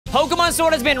Pokemon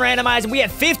Sword has been randomized, and we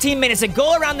have 15 minutes to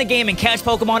go around the game and catch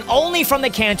Pokemon only from the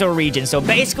Kanto region. So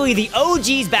basically, the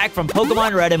OG's back from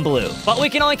Pokemon Red and Blue. But we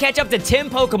can only catch up to 10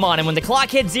 Pokemon, and when the clock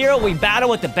hits 0, we battle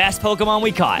with the best Pokemon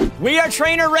we caught. We are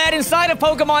Trainer Red inside of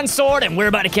Pokemon Sword, and we're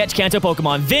about to catch Kanto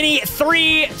Pokemon. Vinny,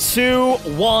 3, 2,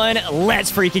 1,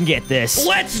 let's freaking get this.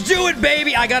 Let's do it,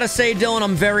 baby! I gotta say, Dylan,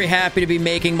 I'm very happy to be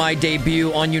making my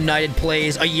debut on United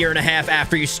Plays a year and a half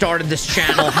after you started this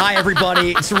channel. Hi,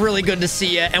 everybody. It's really good to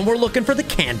see you, and we're looking for the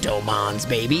Kanto Mons,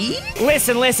 baby.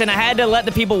 Listen, I had to let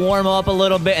the people warm up a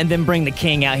little bit and then bring the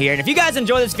king out here. And if you guys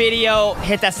enjoy this video,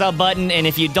 hit that sub button, and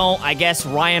if you don't, I guess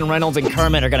Ryan Reynolds and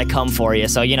Kermit are gonna come for you.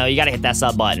 So, you know, you gotta hit that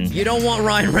sub button. You don't want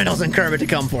Ryan Reynolds and Kermit to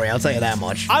come for you, I'll tell you that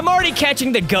much. I'm already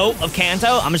catching the GOAT of Kanto.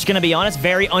 I'm just gonna be honest,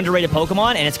 very underrated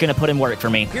Pokemon, and it's gonna put in work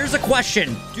for me. Here's a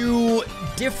question. Do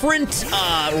different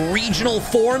regional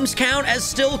forms count as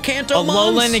still Kanto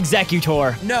Mons? Alolan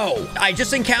Executor. No. I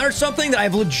just encountered something that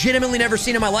I've legitimately never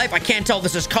seen in my life. I can't tell if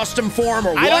this is custom form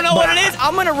or what. I don't know what it is.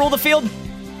 I'm gonna rule the field.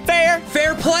 Fair.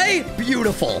 Fair play?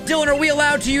 Beautiful. Dylan, are we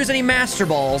allowed to use any Master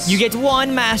Balls? You get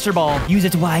 1 Master Ball. Use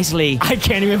it wisely. I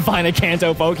can't even find a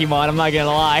Kanto Pokemon, I'm not gonna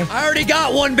lie. I already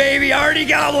got one, baby. I already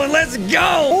got one. Let's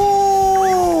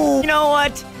go. Ooh. You know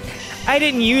what? I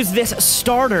didn't use this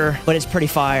starter, but it's pretty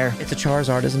fire. It's a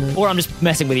Charizard, isn't it? Or I'm just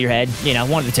messing with your head. You know,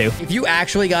 one of the two. If you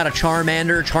actually got a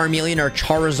Charmander, Charmeleon, or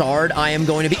Charizard, I am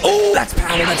going to be... Oh, that's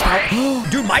power. That's power.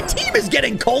 Dude, my team is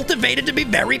getting cultivated to be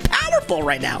very powerful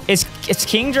right now. It's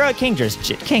Kingdra?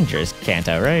 Kingdra's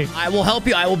Kanto, right? I will help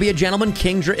you. I will be a gentleman.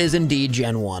 Kingdra is indeed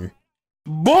Gen 1.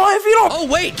 Boy, if you don't... Oh,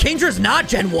 wait. Kingdra's not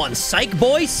Gen 1. Psych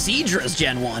boy. Seadra's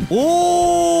Gen 1.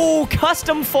 Ooh,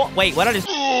 custom form. Wait, what I just...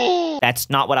 That's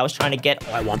not what I was trying to get.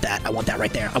 Oh, I want that. I want that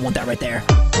right there. I want that right there.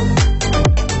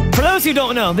 For those who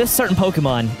don't know, this certain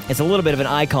Pokemon is a little bit of an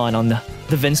icon on the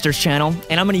Vinster's channel,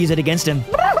 and I'm going to use it against him.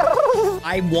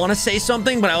 I want to say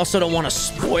something, but I also don't want to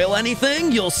spoil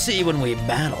anything. You'll see when we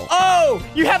battle. Oh,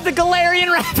 you have the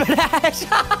Galarian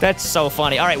Rapidash. That's so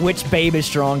funny. All right, which babe is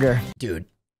stronger? Dude,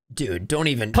 don't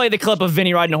even... Play the clip of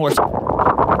Vinny riding a horse.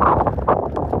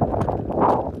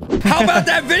 How about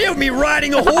that video of me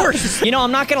riding a horse? You know,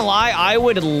 I'm not gonna lie, I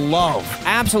would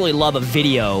absolutely love a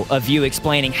video of you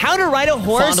explaining how to ride a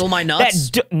horse. Fondle my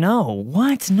nuts? No,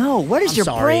 what? No, where does your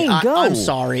brain go? I'm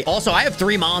sorry. Also, I have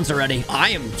 3 Mons already. I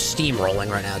am steamrolling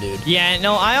right now, dude. Yeah,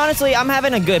 no, I'm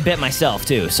having a good bit myself,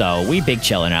 too, so we big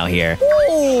chilling out here.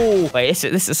 Ooh. Wait,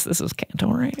 this is Kanto,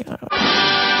 right?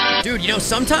 Dude, you know,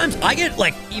 sometimes I get,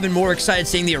 like, even more excited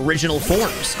seeing the original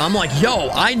forms. I'm like, yo,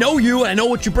 I know you, and I know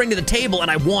what you bring to the table, and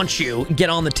I want you.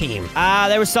 Get on the team.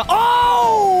 There was some...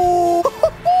 Oh!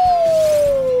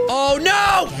 Oh,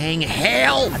 no! Dang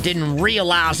hail. I didn't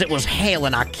realize it was hail,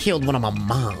 and I killed one of my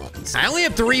Mons. I only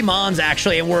have 3 Mons,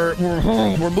 actually, and we're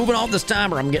moving off this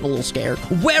timer. I'm getting a little scared.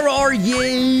 Where are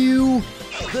you?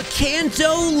 The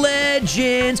Kanto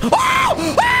Legends. Oh!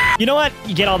 Ah! You know what?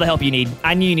 You get all the help you need.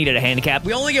 I knew you needed a handicap.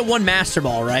 We only get 1 Master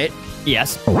Ball, right?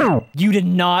 Yes. You did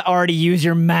not already use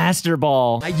your Master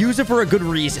Ball. I use it for a good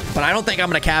reason, but I don't think I'm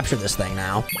gonna capture this thing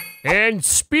now. And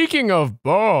speaking of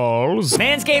balls...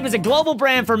 Manscaped is a global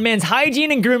brand for men's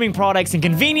hygiene and grooming products, and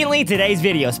conveniently, today's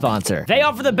video sponsor. They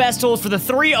offer the best tools for the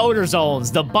 3 odor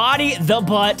zones: the body, the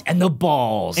butt, and the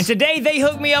balls. And today, they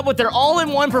hooked me up with their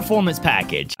all-in-one performance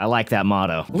package. I like that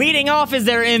motto. Leading off is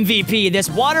their MVP, this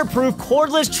waterproof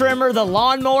cordless trimmer, the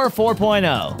Lawnmower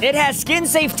 4.0. It has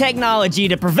skin-safe technology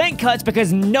to prevent cuts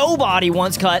because nobody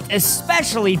wants cuts,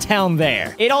 especially down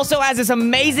there. It also has this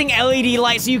amazing LED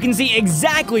light so you can see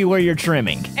exactly where you're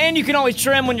trimming. And you can always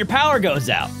trim when your power goes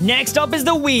out. Next up is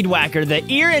the Weed Whacker, the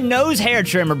ear and nose hair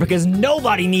trimmer, because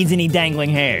nobody needs any dangling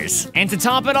hairs. And to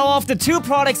top it all off, the 2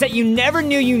 products that you never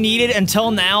knew you needed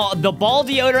until now, the ball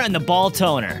deodorant and the ball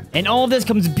toner. And all of this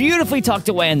comes beautifully tucked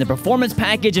away in the performance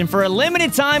package, and for a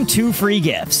limited time, 2 free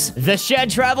gifts: the Shed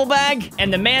travel bag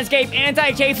and the Manscaped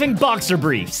anti-chafing boxer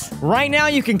briefs. Right now,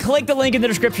 you can click the link in the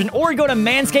description or go to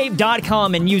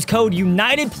manscaped.com and use code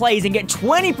UNITEDPLAYS and get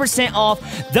 20% off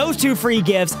those 2 free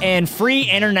gifts and free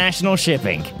international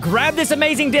shipping. Grab this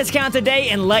amazing discount today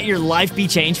and let your life be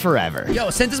changed forever.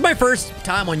 Yo, since this is my first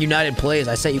time on United Plays,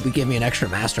 I say you could give me an extra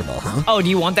Master Ball, huh? Oh, do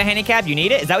you want the handicap? You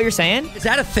need it? Is that what you're saying? Is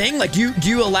that a thing? Like, do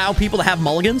you allow people to have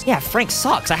mulligans? Yeah, Frank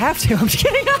sucks. I have to. I'm just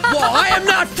kidding. Well, I am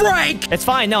not Frank! It's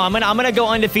fine. No, I'm gonna go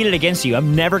undefeated against you.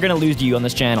 I'm never gonna lose to you on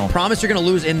this channel. Promise you're gonna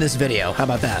lose in this video. How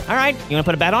about that? All right. You wanna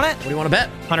put a bet on it? What do you want to bet?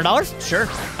 $100? Sure.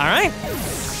 All right.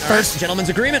 First, gentleman's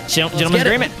agreement. Gentleman's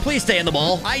agreement. Please stay in the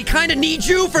ball. I kind of need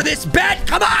you for this bet.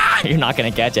 Come on! You're not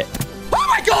gonna catch it. Oh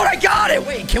my god, I got it!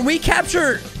 Wait, can we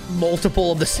capture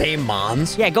multiple of the same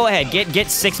mons? Yeah, go ahead. Get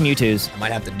 6 Mewtwo's. I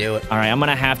might have to do it. All right, I'm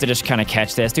gonna have to just kind of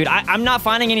catch this. Dude, I'm not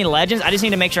finding any legends. I just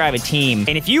need to make sure I have a team.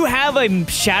 And if you have a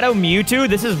Shadow Mewtwo,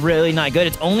 this is really not good.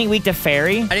 It's only weak to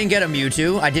Fairy. I didn't get a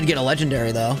Mewtwo. I did get a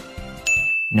legendary, though.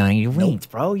 No, you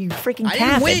winked, bro. You freaking I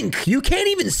didn't wink. You can't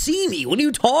even see me. What are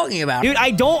you talking about? Dude,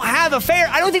 I don't have a Fairy.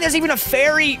 I don't think there's even a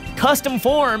Fairy custom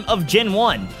form of Gen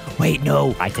 1. Wait,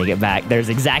 no. I take it back. There's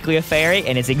exactly a Fairy,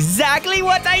 and it's exactly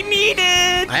what I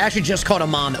needed. I actually just caught a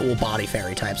mon that will body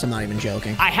Fairy types. I'm not even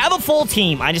joking. I have a full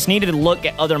team. I just needed to look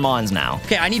at other mons now.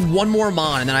 Okay, I need one more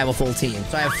mon, and then I have a full team.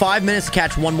 So I have 5 minutes to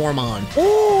catch one more mon.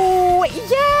 Ooh,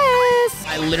 yes.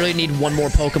 I literally need one more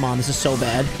Pokemon. This is so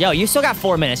bad. Yo, you still got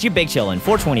 4 minutes. You big chillin'.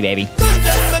 420, baby.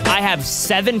 I have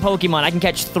 7 Pokemon. I can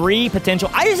catch 3 potential.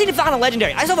 I just need to find a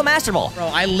legendary. I still have a Master Ball. Bro,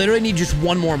 I literally need just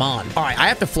one more mon. All right, I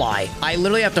have to fly. I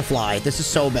literally have to fly. This is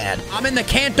so bad. I'm in the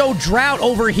Kanto drought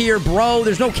over here, bro.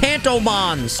 There's no Kanto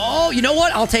mons. Oh, you know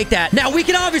what? I'll take that. Now, we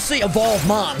can obviously evolve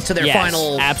mons to their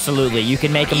final... absolutely. You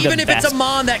can make them even the if best. it's a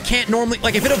mon that can't normally...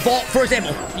 Like, if it evolved... For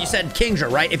example, you said Kingdra,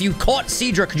 right? If you caught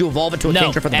Seadra, could you evolve it to a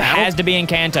Kingdra for the battle? No, it has to be in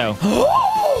Kanto.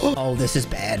 Oh, this is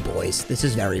bad, boys. This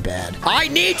is very bad. I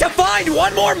need to find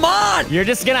one more mon! You're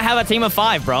just gonna have a team of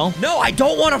 5, bro. No, I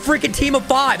don't want a freaking team of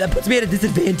 5. That puts me at a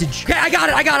disadvantage. Okay, I got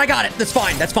it. That's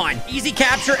fine. That's fine. Easy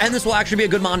capture, and this will actually be a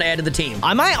good mon to add to the team.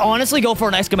 I might honestly go for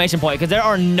an exclamation point, because there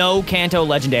are no Kanto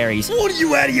legendaries. What are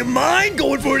you out of your mind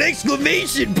going for an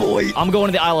exclamation point? I'm going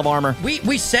to the Isle of Armor.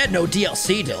 We said no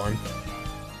DLC, Dylan.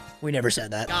 We never said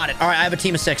that. Got it. All right, I have a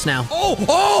team of 6 now. Oh,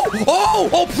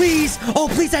 please. Oh,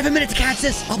 please, I have a minute to catch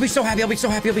this. I'll be so happy.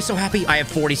 I have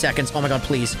 40 seconds. Oh, my God,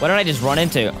 please. What did I just run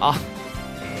into? Oh.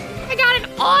 I got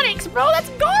an Onyx, bro. That's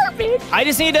garbage. I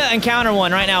just need to encounter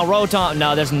one right now. Rotom.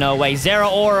 No, there's no way.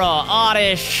 Zeraora,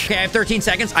 Oddish. Okay, I have 13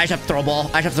 seconds. I just have to throw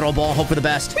a ball. Hope for the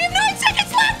best. We have 9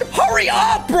 seconds left. Hurry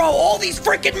up, bro. All these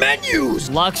freaking menus.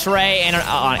 Luxray and...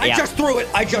 yeah. I just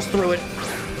threw it.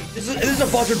 This is a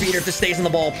buzzer beater if this stays in the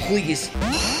ball, please.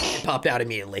 It popped out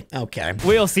immediately. Okay.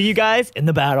 We'll see you guys in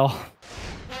the battle.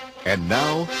 And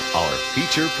now, our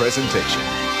feature presentation.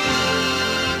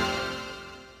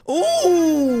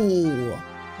 Ooh!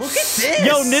 Look at this!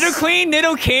 Yo, Nidoqueen,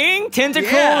 Nidoking,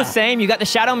 Tentacool, same. You got the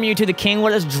Shadow Mewtwo, the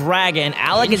Kingler's Dragon,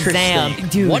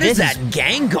 Alakazam. Dude, what is that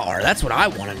Gengar? That's what I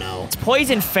want to know. It's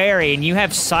Poison Fairy, and you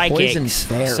have Psychics. Poison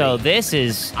Fairy. So this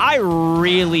is... I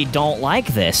really don't like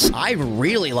this. I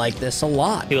really like this a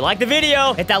lot. If you like the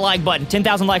video, hit that like button.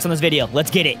 10,000 likes on this video. Let's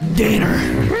get it. Dinner.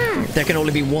 There can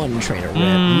only be one trainer.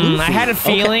 I had a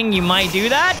feeling you might do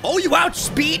that. Oh, you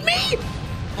outspeed me?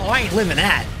 Oh, I ain't living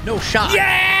that. No shot.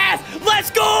 Yes!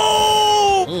 Let's go!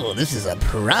 Oh, this is a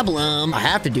problem. I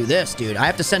have to do this, dude. I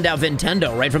have to send out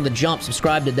Nintendo right from the jump.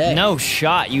 Subscribe today. No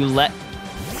shot.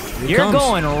 You're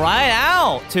going right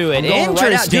out to it.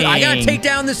 Interesting. Dude, I gotta take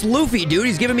down this Luffy, dude.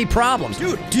 He's giving me problems.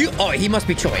 Dude, oh, he must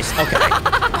be choice. Okay.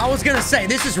 I was gonna say,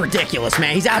 this is ridiculous,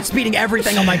 man. He's outspeeding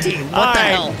everything on my team. What the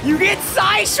hell? You get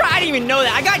side-strike. I didn't even know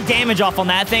that. I got damage off on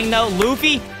that thing, though.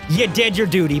 Luffy, you did your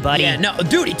duty, buddy. Yeah, no,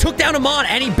 dude, he took down a mon,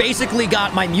 and he basically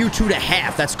got my Mewtwo to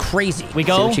half. That's crazy. We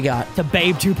go see what you got. to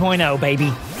Babe 2.0, baby.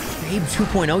 Babe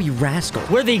 2.0 you rascal.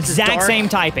 We're the exact same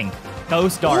typing.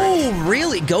 Ghost Dark. Oh,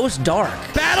 really? Ghost Dark.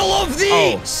 Battle of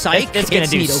the Psych. It's gonna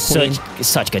do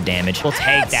such good damage. We'll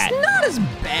take that. It's not as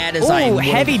bad as I would.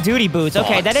 Heavy duty boots.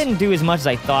 Okay, that didn't do as much as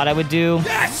I thought I would do.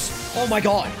 Yes! Oh my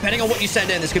God. Depending on what you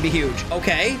send in, this could be huge.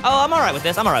 Okay. Oh, I'm all right with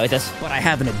this. But I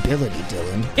have an ability,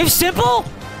 Dylan. It's simple?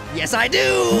 Yes, I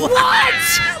do. What?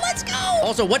 Let's go.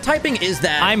 Also, what typing is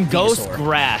that? I'm Ghost Venusaur?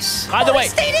 Grass. By the way,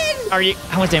 stayed in. Are you?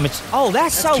 How much damage? Oh,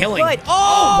 that's so killing. good.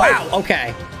 Oh, wow.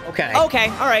 Okay. Okay,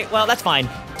 all right, well, that's fine.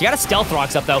 You got a Stealth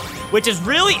Rocks up, though, which is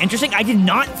really interesting. I did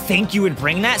not think you would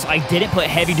bring that, so I didn't put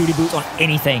Heavy Duty Boots on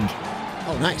anything.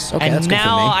 Oh, nice. Okay, and that's good for me.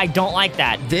 now I don't like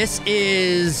that. This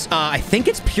is, I think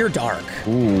it's Pure Dark.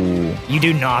 Ooh. You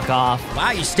do knock off.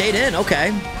 Wow, you stayed in.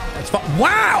 Okay. That's fun.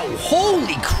 Wow,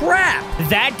 holy crap.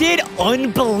 That did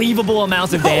unbelievable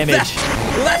amounts of damage.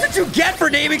 That's what you get for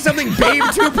naming something Babe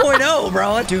 2.0,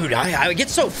 bro. Dude, I get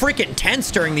so freaking tense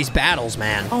during these battles,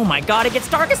 man. Oh my God, it gets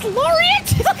Darkest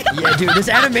Laureate. Yeah, dude, this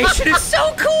animation is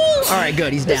so cool. All right,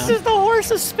 good, he's down. This is the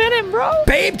horse is spinning, bro.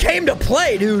 Babe came to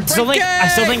play, dude. I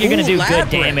still think you're gonna do good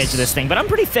damage to this thing, but I'm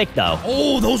pretty thick, though.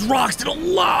 Oh, those rocks did a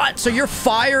lot. So you're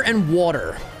fire and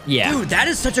water. Yeah. Dude, that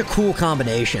is such a cool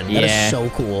combination. That is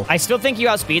so cool. I still think you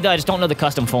outspeed, though. I just don't know the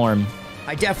custom form.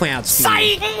 I definitely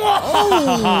outspeed. Psych!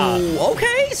 Oh,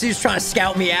 okay. So he's trying to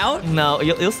scout me out? No,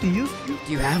 you'll see. Do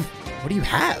you have What do you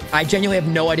have? I genuinely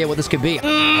have no idea what this could be.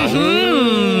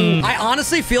 I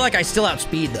honestly feel like I still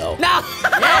outspeed, though. No!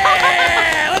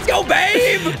 Yeah! Let's go,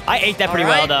 babe! I ate that pretty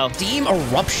well, though. Steam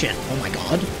Eruption. Oh, my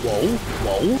God. Whoa.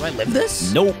 Whoa. Do I live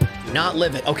this? Nope. Do not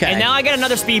live it. Okay. And now I got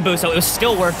another speed boost, so it was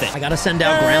still worth it. I gotta send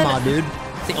out Grandma, dude.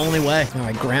 It's the only way. All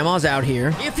right, Grandma's out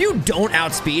here. If you don't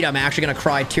outspeed, I'm actually gonna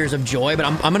cry tears of joy, but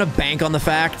I'm gonna bank on the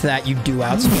fact that you do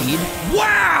outspeed.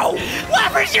 Wow!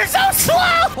 Leverage, you're so slow!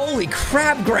 Holy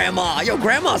crap, Grandma. Yo,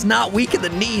 Grandma's not weak in the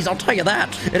knees, I'll tell you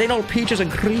that. It ain't all peaches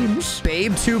and creams.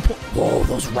 Babe 2. Whoa,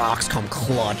 those rocks come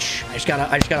clutch. I just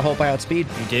gotta hope I outspeed.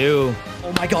 You do.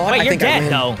 Oh my God, Wait, I you're think I dead,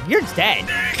 win. though. You're dead.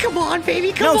 Come on,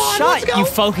 baby, come on, No, let's shut. go. You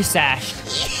focus sash.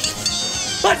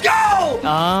 Let's go!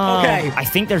 Oh. Okay. I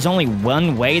think there's only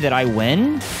one way that I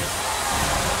win.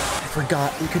 I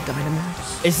forgot we could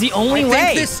Dynamax. It's the only I way.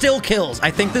 think this still kills. I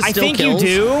think this still think kills. you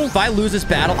do. If I lose this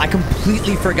battle, I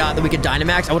completely forgot that we could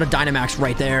Dynamax. I would have Dynamaxed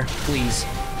right there. Please.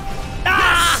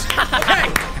 Okay.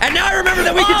 And now I remember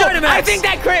that we could Dynamax. I think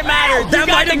that crit mattered. That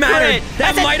might have mattered.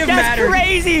 That might have mattered. That's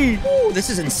crazy. Ooh, this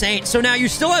is insane. So now you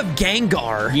still have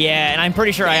Gengar. Yeah, and I'm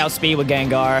pretty sure I outspeed with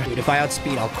Gengar. Dude, if I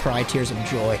outspeed, I'll cry tears of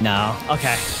joy. No.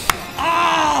 Okay.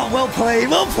 Oh, well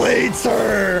played,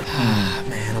 sir.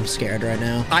 Man, I'm scared right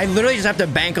now. I literally just have to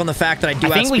bank on the fact that I do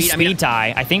outspeed. I think we speed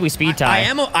tie. I think we speed tie.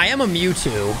 I am a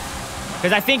Mewtwo.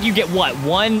 Because I think you get what?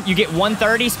 You get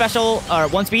 130 special, or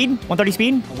 1 speed? 130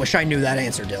 speed? I wish I knew that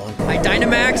answer, Dylan. I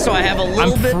Dynamax, so I have a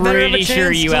little bit better of a I'm pretty chance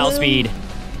sure you to outspeed. live.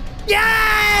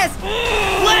 Yes!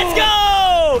 Let's go!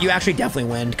 You actually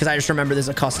definitely win, because I just remember there's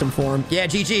a custom form. Yeah,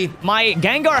 GG. My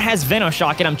Gengar has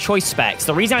Venoshock, and I'm Choice Specs.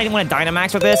 The reason I didn't want to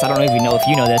Dynamax with this, I don't know if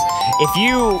you know this. If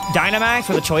you Dynamax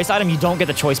with a Choice item, you don't get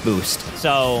the Choice Boost.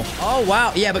 So... Oh,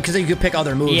 wow. Yeah, because you could pick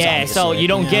other moves, yeah, obviously. so you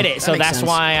don't get it. That So makes that's sense.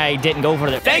 why I didn't go for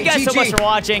it. Thank you guys so GG. much for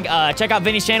watching. Check out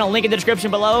Vinny's channel, link in the description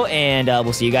below, and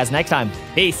we'll see you guys next time.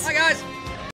 Peace. Bye, guys.